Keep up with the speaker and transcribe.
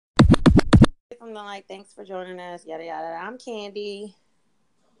something like, thanks for joining us, yada, yada. I'm Candy.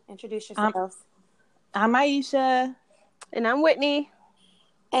 Introduce I'm yourselves. Aisha. And I'm Whitney.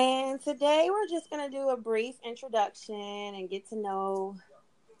 And today we're just going to do a brief introduction and get to know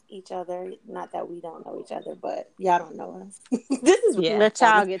each other. Not that we don't know each other, but y'all don't know us. This is Yeah. Let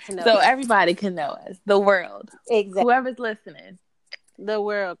y'all get to know So us. everybody can know us. The world. Exactly. Whoever's listening. The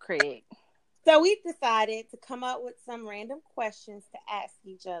world, Craig. So we've decided to come up with some random questions to ask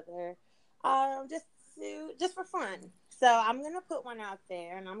each other, just for fun. So I'm gonna put one out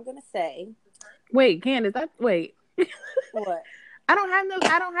there, and I'm gonna say, Wait, Candace, wait. what? I don't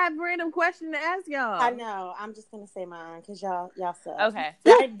have random question to ask y'all. I know. I'm just gonna say mine because y'all suck. Okay.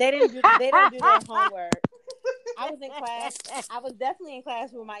 They don't do their homework. I was in class. I was definitely in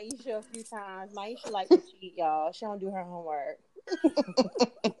class with Maisha a few times. Maisha like to cheat, y'all. She don't do her homework.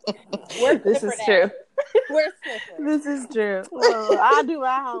 Where's This Clifford is true. at? Where's Clifford? This is true. Well, I'll do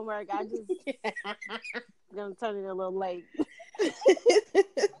my homework. I just gonna turn it a little late.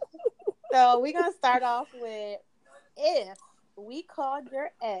 So we're gonna start off with, if we called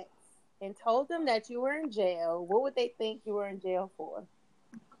your ex and told them that you were in jail, what would they think you were in jail for?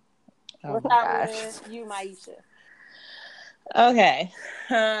 Oh We'll my start gosh. with you, Maisha. Okay.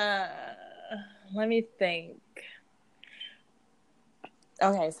 Let me think.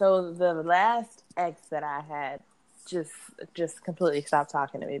 Okay, so the last ex that I had just completely stopped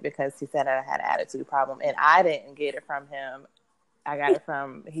talking to me because he said that I had an attitude problem, and I didn't get it from him. I got it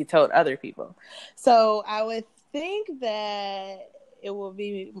from, he told other people. So I would think that it will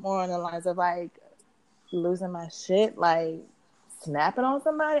be more on the lines of like losing my shit, like snapping on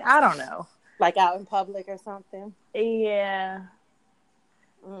somebody. I don't know. Like out in public or something? Yeah.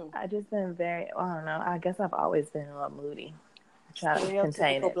 I just been I don't know. I guess I've always been a little moody. I try to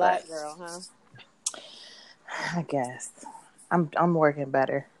contain it, black but girl, huh? I guess I'm working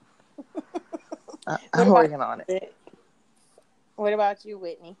better. I'm working on it. What about you,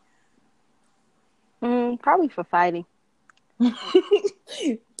 Whitney? Probably for fighting.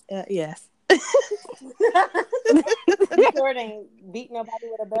 Yes. Sure ain't beat nobody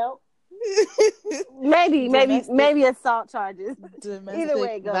with a belt? Maybe assault charges. Domestic Either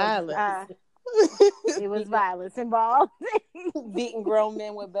way it goes. violence. It was violence involved. Beating grown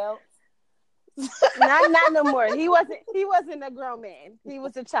men with belts? Not no more. He wasn't a grown man. He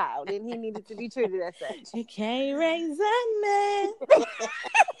was a child, and he needed to be treated as such. You can't raise a man.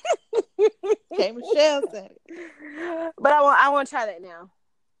 Okay, Michelle said it. But I want to try that now.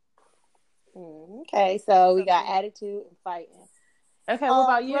 Okay, so we got attitude and fighting. Okay, what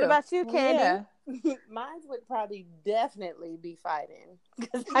about you? What about you, Candy? Yeah. Mine would probably definitely be fighting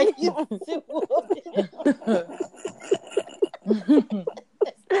because I used to whoop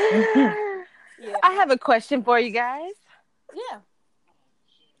Yeah. I have a question for you guys. Yeah.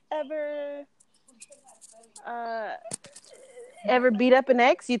 Ever beat up an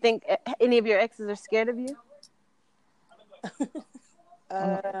ex? You think any of your exes are scared of you?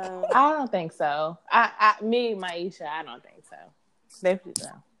 I don't think so. Maisha, I don't think so. Maybe so.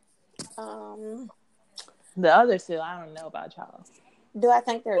 The other two, I don't know about y'all. Do I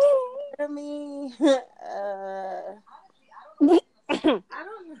think they're scared of me? I don't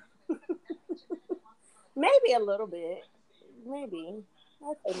know. Maybe a little bit. Maybe.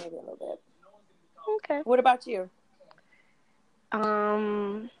 I'd say maybe a little bit. Okay. What about you?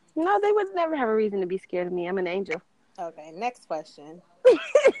 No, they would never have a reason to be scared of me. I'm an angel. Okay, next question.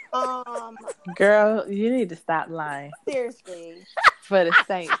 Girl, you need to stop lying. Seriously. For the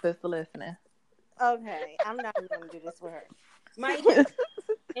saints that's listening. Okay, I'm not even going to do this with her. Mike,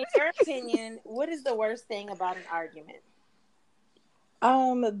 in your opinion, what is the worst thing about an argument?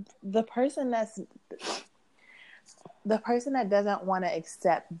 The person that doesn't want to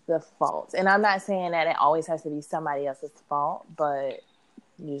accept the fault. And I'm not saying that it always has to be somebody else's fault, but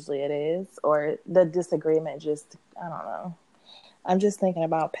usually it is. Or the disagreement just, I don't know. I'm just thinking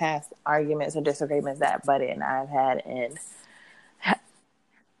about past arguments or disagreements that Buddy and I have had and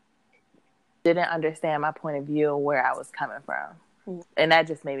didn't understand my point of view and where I was coming from. And that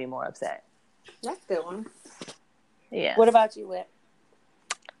just made me more upset. That's a good one. Yeah. What about you, Whit?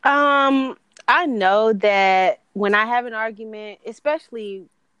 I know that when I have an argument, especially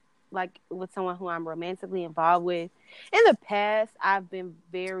like with someone who I'm romantically involved with, in the past, I've been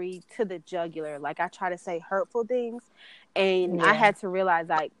very to the jugular. Like I try to say hurtful things, and I had to realize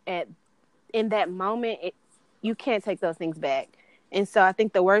like in that moment, you can't take those things back. And so I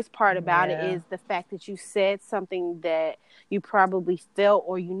think the worst part about it is the fact that you said something that you probably felt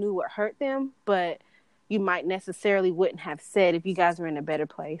or you knew would hurt them, but you might necessarily wouldn't have said if you guys were in a better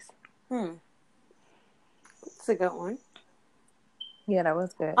place. That's a good one. Yeah, that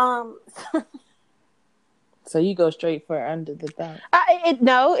was good. So you go straight for under the thumb.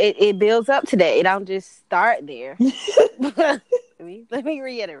 It builds up to that. It don't just start there. let me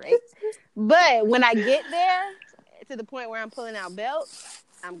reiterate. But when I get there to the point where I'm pulling out belts,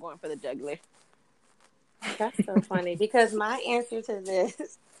 I'm going for the jugular. That's so funny because my answer to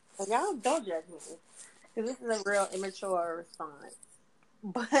this, y'all don't judge me, because this is a real immature response.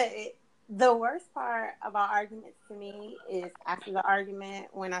 But the worst part about arguments to me is after the argument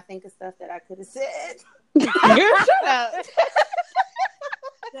when I think of stuff that I could have said. Girl, shut up.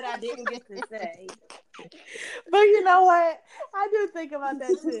 That I didn't get to say. But you know what? I do think about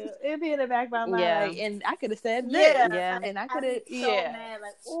that too. It be in the back of my mind, like, and I could have said this, and I could have, so mad,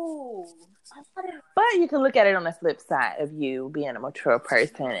 like, ooh. But you can look at it on the flip side of you being a mature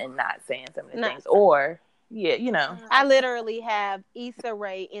person and not saying some of the things, or you know. I literally have Issa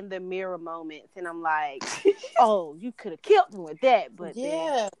Rae in the mirror moments, and I'm like, oh, you could have killed me with that, but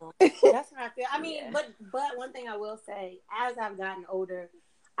that's how I feel. I mean, but one thing I will say, as I've gotten older,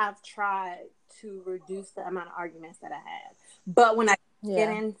 I've tried to reduce the amount of arguments that I have. But when I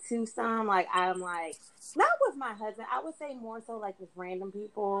get into some, like, I'm like, not with my husband, I would say more so like with random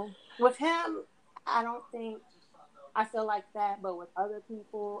people. With him, I don't think I feel like that, but with other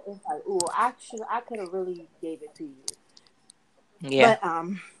people, it's like, ooh, I could have really gave it to you. Yeah.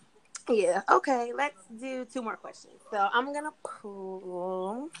 But yeah. Okay, let's do 2 more questions. So I'm gonna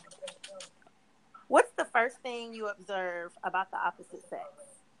pull. What's the first thing you observe about the opposite sex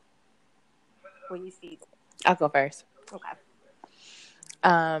when you see them? I'll go first. Okay.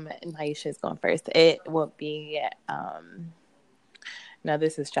 Naisha's going first. It will be now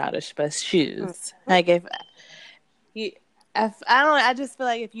this is childish, but shoes. Mm-hmm. Like if I just feel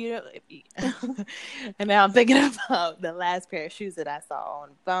like if you and now I'm thinking about the last pair of shoes that I saw on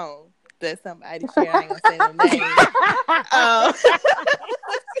the phone that somebody shared. I ain't gonna say no name. But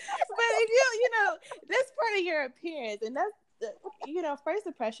if you know, that's part of your appearance, and that's first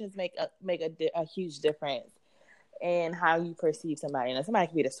impressions make a huge difference in how you perceive somebody. And somebody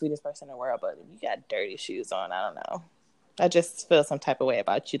can be the sweetest person in the world, but if you got dirty shoes on, I don't know. I just feel some type of way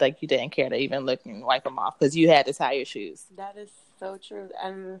about you, like you didn't care to even look and wipe them off because you had to tie your shoes. That is so true.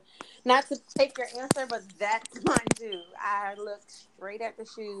 And not to take your answer, but that's mine too. I look straight at the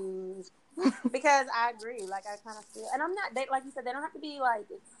shoes because I agree. Like, I kind of feel, and I'm not, like you said, they don't have to be like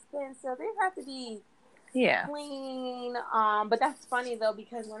expensive. They have to be clean. But that's funny though,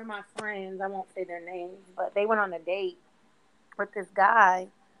 because one of my friends, I won't say their names, but they went on a date with this guy,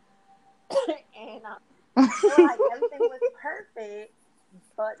 and like everything was perfect,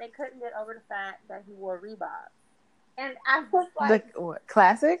 but they couldn't get over the fact that he wore Reebok. And I was like, what,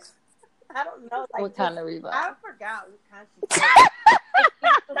 classics? I don't know. Like, what kind of Reebok? I forgot what kind she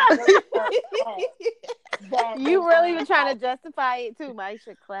said. You really been trying to justify it too,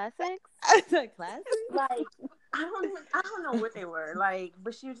 Maisha. Classics? Classics? Like, I don't know what they were. Like,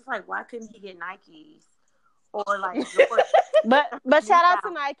 but she was just like, why couldn't he get Nikes? Or like, but shout out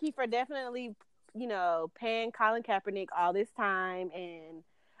to Nike for definitely, paying Colin Kaepernick all this time, and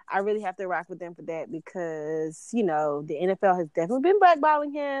I really have to rock with them for that because, the NFL has definitely been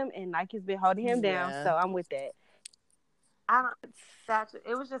blackballing him and Nike's been holding him down. So I'm with that.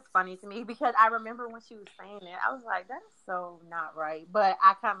 It was just funny to me because I remember when she was saying it, I was like, that is so not right. But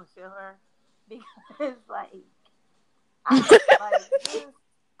I kind of feel her because,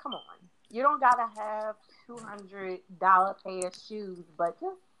 come on. You don't got to have $200 pair of shoes, but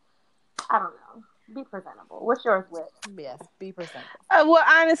just, I don't know. Be presentable. What's yours with? Yes, be presentable. Well,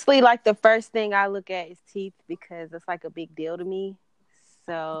 honestly, like the first thing I look at is teeth because it's like a big deal to me.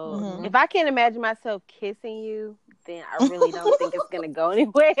 So if I can't imagine myself kissing you, then I really don't think it's going to go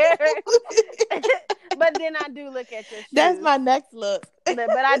anywhere. But then I do look at your shoes. That's my next look. But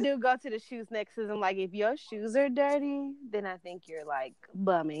I do go to the shoes next to them. Like, if your shoes are dirty, then I think you're like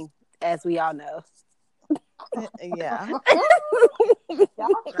bumming, as we all know. Yeah.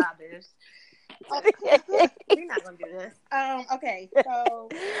 Y'all rubbish. We're not gonna do this. Okay, so.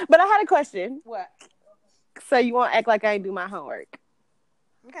 But I had a question. What? So you won't act like I ain't do my homework.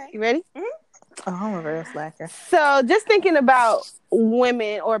 Okay. You ready? Mm-hmm. Oh, I'm a real slacker. So just thinking about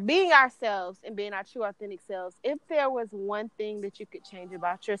women or being ourselves and being our true authentic selves, if there was one thing that you could change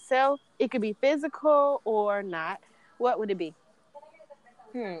about yourself, it could be physical or not, what would it be?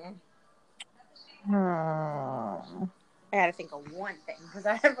 I gotta think of one thing because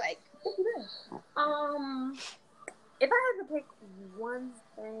I have if I had to pick one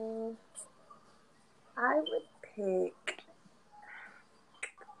thing, I would pick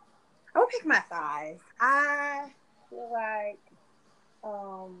my thighs. I feel like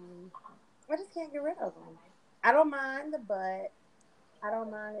I just can't get rid of them. I don't mind the butt. I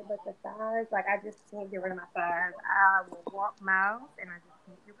don't mind it, but the thighs, like I just can't get rid of my thighs. I will walk miles, and I just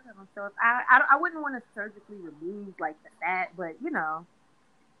can't get rid of them. So if I wouldn't want to surgically remove like the fat, but you know,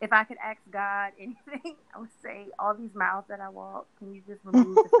 if I could ask God anything, I would say all these miles that I walk, can you just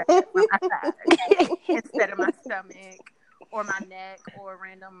remove the fat from my thighs instead of my stomach or my neck or a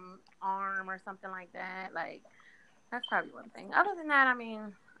random arm or something like that? Like that's probably one thing. Other than that, I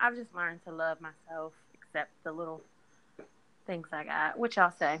mean, I've just learned to love myself, accept the little things I got. What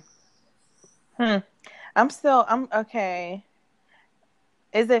y'all say? I'm okay.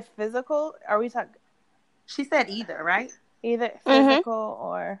 Is it physical? Are we talking She said either, right? either physical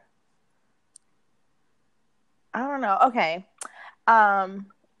or I don't know. Okay. I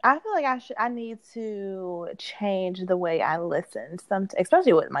feel like I need to change the way I listen.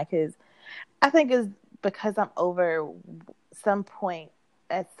 Especially with my kids. I think is because I'm over some point.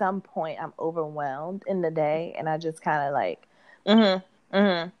 At some point, I'm overwhelmed in the day, and I just kind of like, and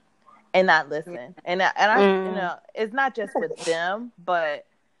not listen. And I you know, it's not just with them, but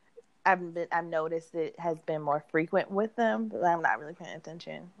I've noticed it has been more frequent with them, but I'm not really paying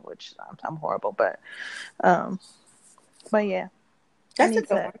attention, which I'm horrible, but yeah, That's a good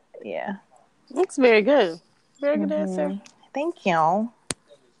one. yeah. That's very good. Very good answer. Thank you.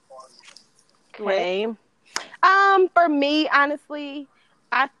 Okay. For me, honestly,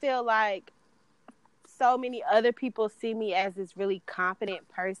 I feel like so many other people see me as this really confident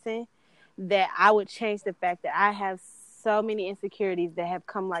person that I would change the fact that I have so many insecurities that have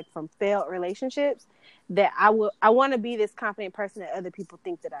come like from failed relationships that I want to be this confident person that other people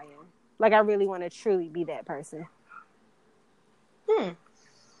think that I am. Like I really want to truly be that person. I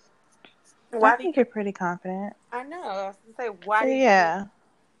think you're pretty confident. I know. I was gonna say why? Yeah.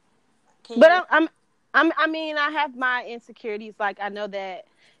 But I mean, I have my insecurities. Like I know that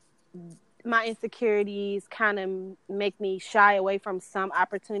my insecurities kind of make me shy away from some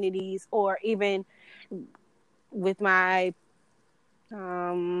opportunities, or even with my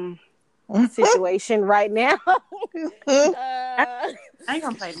situation right now. I ain't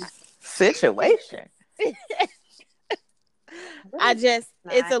gonna play this situation.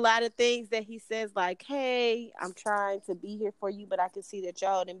 It's a lot of things that he says like, hey, I'm trying to be here for you, but I can see that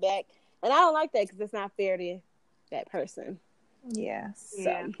y'all holding back. And I don't like that because it's not fair to that person. Yes.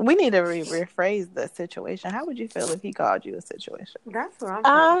 Yeah. So we need to rephrase the situation. How would you feel if he called you a situation? That's what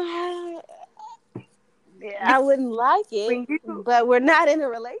I'm I wouldn't like it, but we're not in a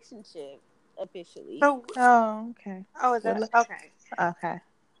relationship officially. So, okay. Oh, is that okay? Okay.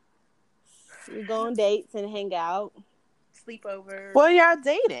 We go on dates and hang out. Sleepover. Well, y'all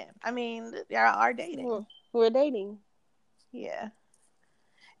dating. I mean, y'all are dating. We're dating. Yeah.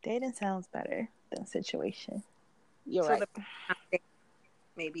 Dating sounds better than situation. You're right.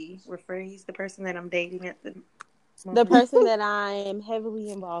 Maybe rephrase the person that I'm dating at the moment. The person that I am heavily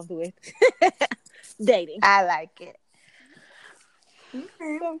involved with. Dating. I like it.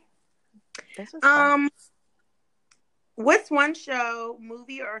 Okay. What's one show,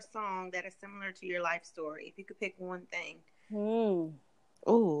 movie, or song that is similar to your life story? If you could pick one thing. Ooh.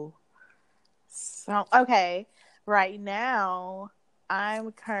 So okay. Right now,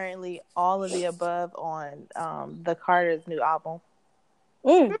 I'm currently all of the above on the Carter's new album.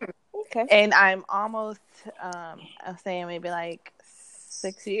 Okay. And I'm almost I'm saying maybe like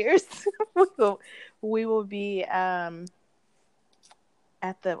 6 years. we will be at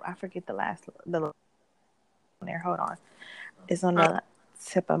the I forget the there. Hold on. It's on the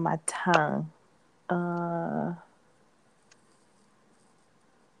tip of my tongue.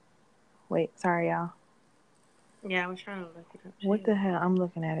 Wait, sorry y'all. Yeah, I was trying to look it up. What the hell? I'm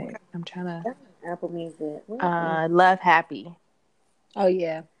looking at it. I'm trying to Apple Music. Love Happy. Oh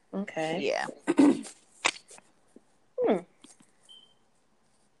yeah. Okay. Yeah.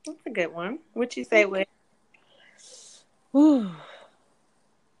 That's a good one. What you say with? I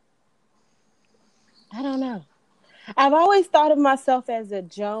don't know. I've always thought of myself as a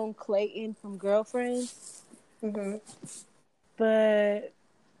Joan Clayton from Girlfriends. But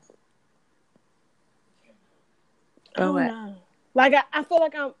I don't know. Like I feel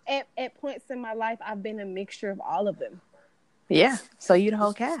like I'm at points in my life I've been a mixture of all of them. Yeah. So you the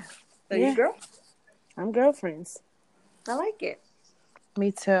whole cast. So you girl? I'm Girlfriends. I like it.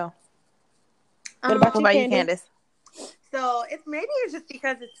 Me too. What about you, Candace? So maybe it's just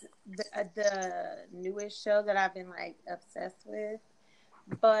because it's the newest show that I've been like obsessed with,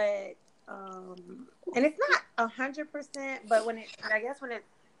 but and it's not 100%, but when I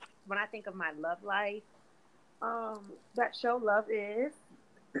think of my love life, that show Love Is.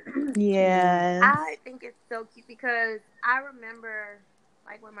 Yeah. I think it's so cute because I remember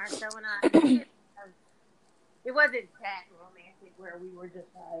like when Marcel and I, it wasn't that romantic, romantic where we were just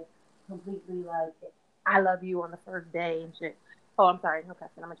like completely like I love you on the first day and shit. Oh, I'm sorry, no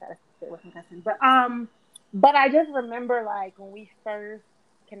cussing. I'm gonna try to stay with some cussing. But I just remember like when we first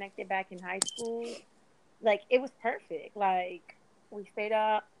connected back in high school, like it was perfect. Like we stayed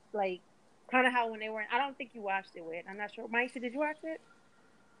up, like kind of how when they were. I don't think you watched it with. I'm not sure. Maisha, did you watch it?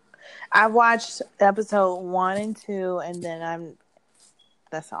 I watched episode 1 and 2, and then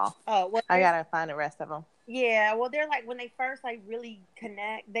that's all. Oh, well, I gotta find the rest of them. yeah. Well, they're like when they first like really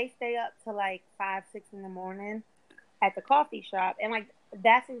connect, they stay up to like 5, 6 in the morning at the coffee shop, and like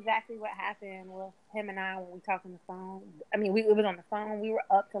that's exactly what happened with him and I when we talked on the phone. I mean, it was on the phone. We were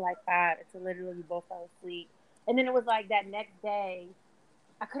up to like 5 until literally we both fell asleep, and then it was like that next day.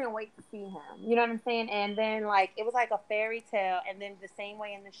 I couldn't wait to see him. You know what I'm saying? And then like it was like a fairy tale, and then the same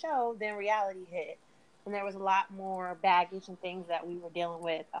way in the show, then reality hit, and there was a lot more baggage and things that we were dealing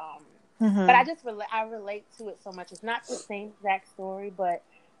with. But I just I relate to it so much. It's not the same exact story, but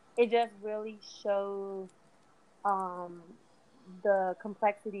it just really shows the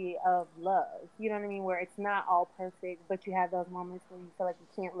complexity of love. You know what I mean? Where it's not all perfect, but you have those moments where you feel like you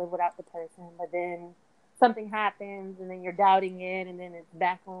can't live without the person, but then something happens and then you're doubting it and then it's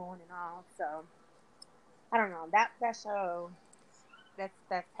back on and off. So I don't know. That show that's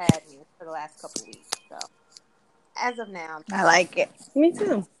had me for the last couple of weeks. So as of now, I like it. Me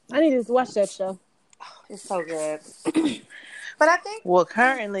too. I need to watch that show. it's so good. But I think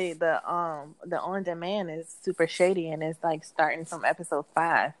currently the on demand is super shady and it's like starting from episode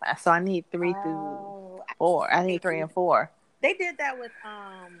 5. So I need 3 through 4. I need 3 and 4. They did that with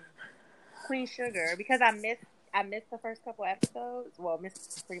Queen Sugar because I missed the first couple episodes. Well,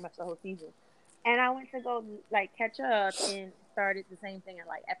 missed pretty much the whole season. And I went to go like catch up and started the same thing at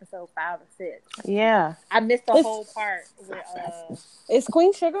like episode 5 or 6. Yeah. I missed the whole part with Is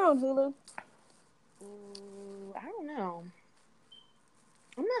Queen Sugar on Hulu? I don't know.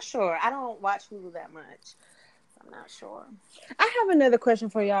 I'm not sure. I don't watch Hulu that much. So I'm not sure. I have another question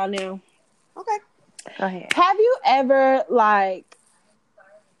for y'all now. Okay. Go ahead. Have you ever like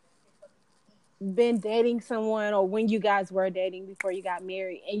been dating someone, or when you guys were dating before you got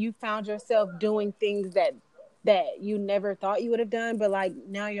married, and you found yourself doing things that you never thought you would have done, but like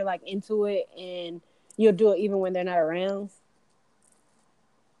now you're like into it and you'll do it even when they're not around?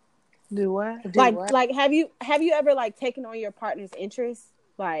 Do what? Like have you ever like taken on your partner's interests?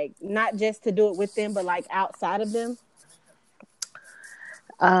 Like not just to do it with them, but like outside of them?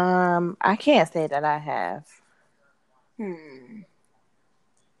 I can't say that I have.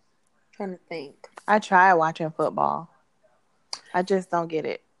 Trying to think. I try watching football. I just don't get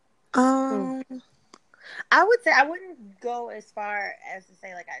it. I would say I wouldn't go as far as to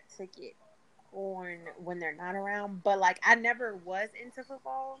say like I took it on when they're not around, but like I never was into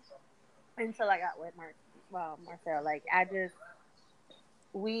football until I got with Marcel. Like I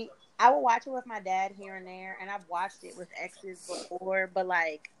would watch it with my dad here and there, and I've watched it with exes before, but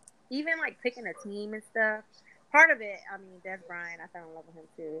like even like picking a team and stuff. Part of it, I mean, Des Bryant, I fell in love with him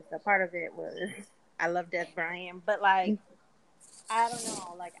too. So part of it was I love Des Bryant, but like I don't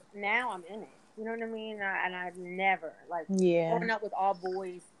know, like now I'm in it. You know what I mean? And I've never growing up with all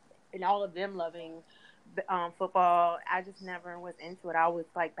boys and all of them loving football. I just never was into it. I was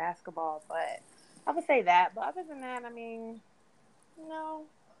like basketball, but I would say that. But other than that, I mean, no,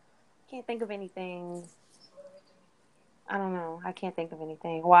 can't think of anything. I don't know. I can't think of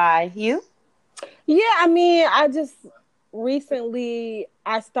anything. Why you? Yeah, I mean, I just recently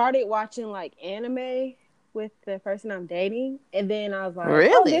I started watching like anime with the person I'm dating, and then I was like,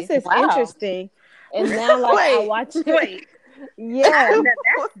 really? "Oh, this is interesting." And now, like, I watch it. Wait, yeah,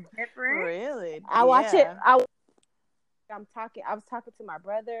 that's different. Really? I watch it. I was talking to my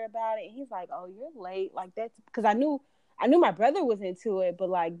brother about it, and he's like, "Oh, you're late." Like that's because I knew my brother was into it, but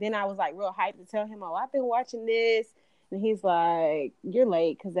like then I was like real hyped to tell him, "Oh, I've been watching this." And he's like, "You're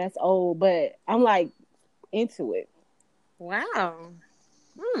late because that's old," but I'm like into it. Wow.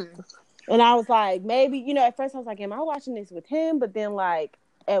 And I was like, maybe at first I was like, "Am I watching this with him?" But then like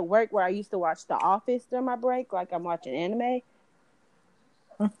at work where I used to watch The Office during my break, like I'm watching anime.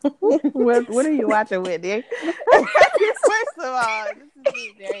 What are you watching with, Dick? First of all, this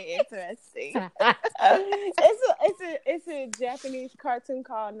is very interesting. It's a Japanese cartoon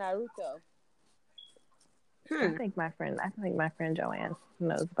called Naruto. I think my friend Joanne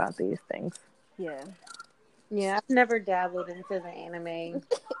knows about these things. Yeah, I've never dabbled into the anime.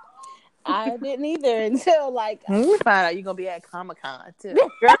 I didn't either until like we find out you're gonna be at Comic-Con too.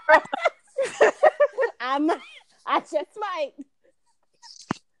 I just might.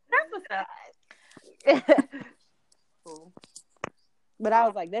 That's what's up. Cool. But I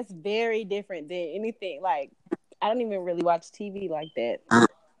was like, that's very different than anything. Like I don't even really watch TV like that.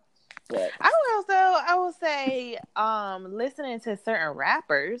 But I will say, listening to certain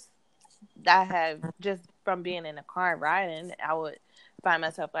rappers, I have just from being in a car riding, I would find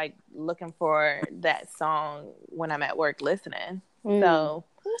myself like looking for that song when I'm at work listening. So,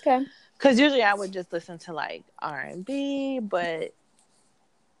 okay, because usually I would just listen to like R&B, but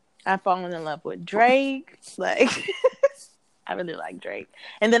I've fallen in love with Drake. Like, I really like Drake.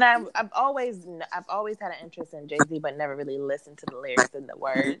 And then I've always had an interest in Jay-Z, but never really listened to the lyrics and the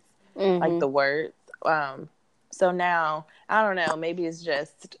words, like the words. So now, I don't know, maybe it's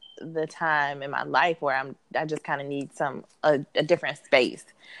just the time in my life where I just kind of need a different space.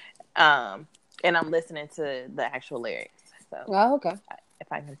 And I'm listening to the actual lyrics. So, okay.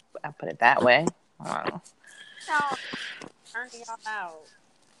 if I put it that way. I don't know. Y'all turning y'all out.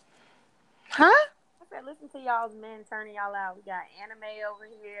 Huh? I said, listen to y'all's men turning y'all out. We got anime over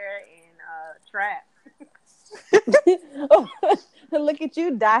here and trap. Oh, look at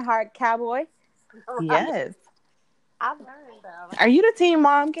you, diehard cowboy. Yes. I've learned though. Are you the team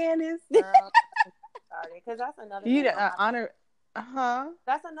mom, Candace? Girl, because that's another You thing. honor.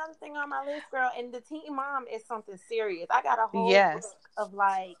 That's another thing on my list, girl. And the teen mom is something serious. I got a whole book of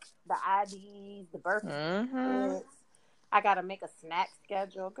like the IDs, the birth certificates. I gotta make a snack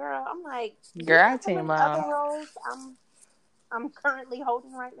schedule, girl. I'm like, girl, teen mom. Other roles I'm currently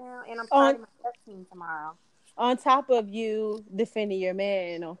holding right now, and I'm starting my test team tomorrow. On top of you defending your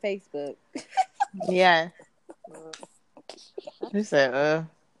man on Facebook. Yeah. You said,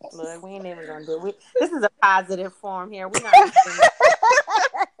 Look, we ain't even gonna do it. This is a positive form here. We're not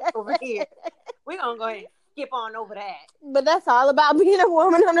over here. We're gonna go ahead and skip on over that. But that's all about being a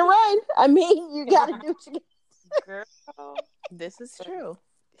woman on the run. I mean, you gotta do what you girl. This is true.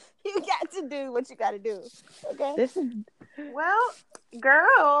 You got to do what you gotta do. Okay. Well,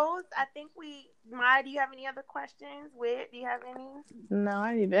 girls, I think Maya, do you have any other questions? Whit, do you have any? No,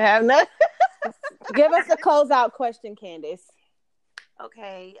 I didn't even have none. Give us a closeout question, Candace.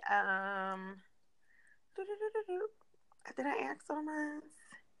 Okay. Did I ask on mine?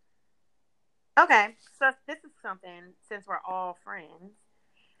 Okay. So this is something, since we're all friends.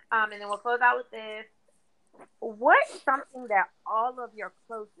 And then we'll close out with this. What's something that all of your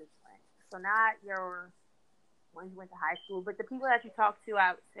closest friends, so not your ones you went to high school, but the people that you talk to,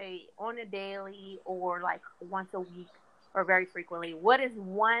 I would say on a daily or like once a week or very frequently, what is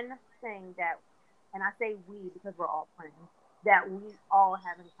one thing that, and I say we because we're all friends, that we all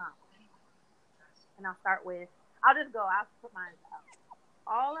have in common? And I'll put mine out.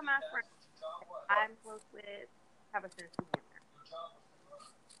 All of my friends that I'm close with have a sense of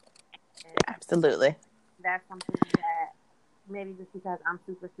humor. Absolutely. That's something that maybe just because I'm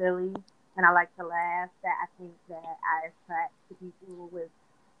super silly and I like to laugh, that I think that I attract to people with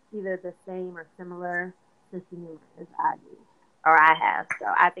either the same or similar sense of humor as I do, or I have. So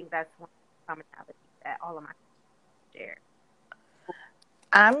I think that's one commonality that all of my friends share.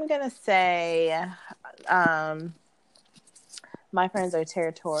 I'm gonna say, my friends are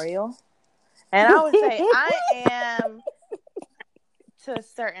territorial, and I would say I am. To a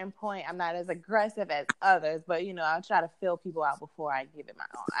certain point, I'm not as aggressive as others, but I'll try to fill people out before I give it my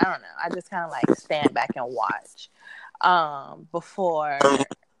own. I don't know. I just kind of like stand back and watch. Before,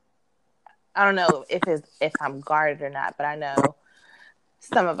 I don't know if I'm guarded or not, but I know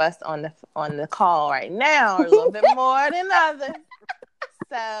some of us on the call right now are a little bit more than others.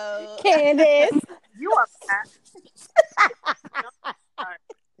 So, Candace, you are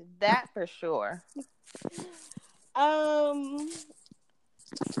that for sure.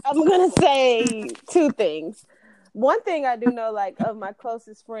 I'm gonna say two things. One thing I do know, like, of my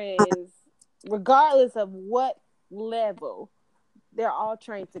closest friends, regardless of what level, they're all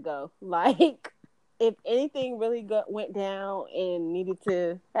trained to go. Like, if anything really went down and needed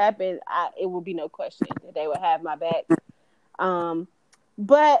to happen, it would be no question that they would have my back.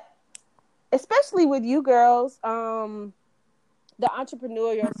 But especially with you girls, the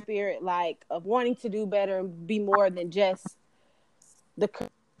entrepreneurial spirit, like, of wanting to do better and be more than just the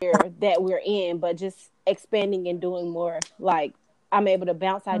career that we're in, but just expanding and doing more. Like, I'm able to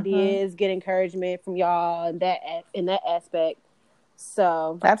bounce ideas, get encouragement from y'all in that aspect.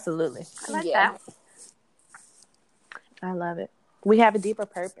 So absolutely, I like that. I love it. We have a deeper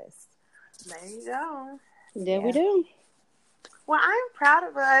purpose. There you go. Yeah, we do. Well, I'm proud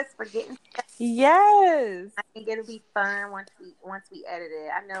of us for getting. Yes, I think it'll be fun once we edit it.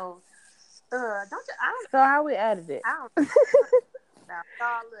 I know. I don't. So how we edit it? I don't.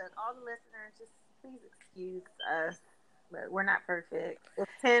 Look, all the listeners, just please excuse us, but we're not perfect. It's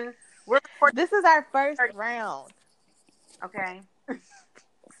 10. This is our first round. Okay.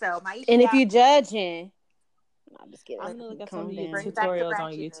 So and if you're judging, I'm just kidding. I'm gonna look at some Calm down. Bring back the tutorials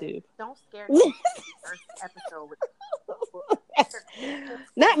on ratchetness. YouTube. Don't scare me. First episode with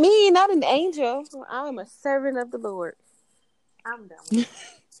Not me, not an angel. I am a servant of the Lord. I'm done with it.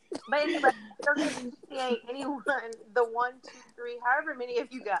 But anyway, I really appreciate anyone, the 1, 2, 3, however many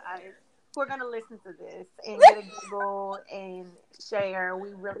of you guys who are going to listen to this and get a Google and share. We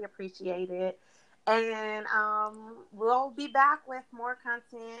really appreciate it. And we'll be back with more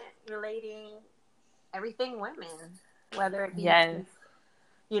content relating everything women, whether it be, Yes.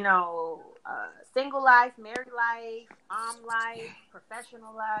 Single life, married life, mom life,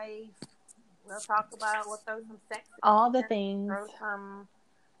 professional life. We'll talk about, we'll throw some sex in All the there, things. throw some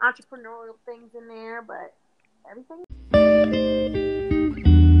entrepreneurial things in there, but everything.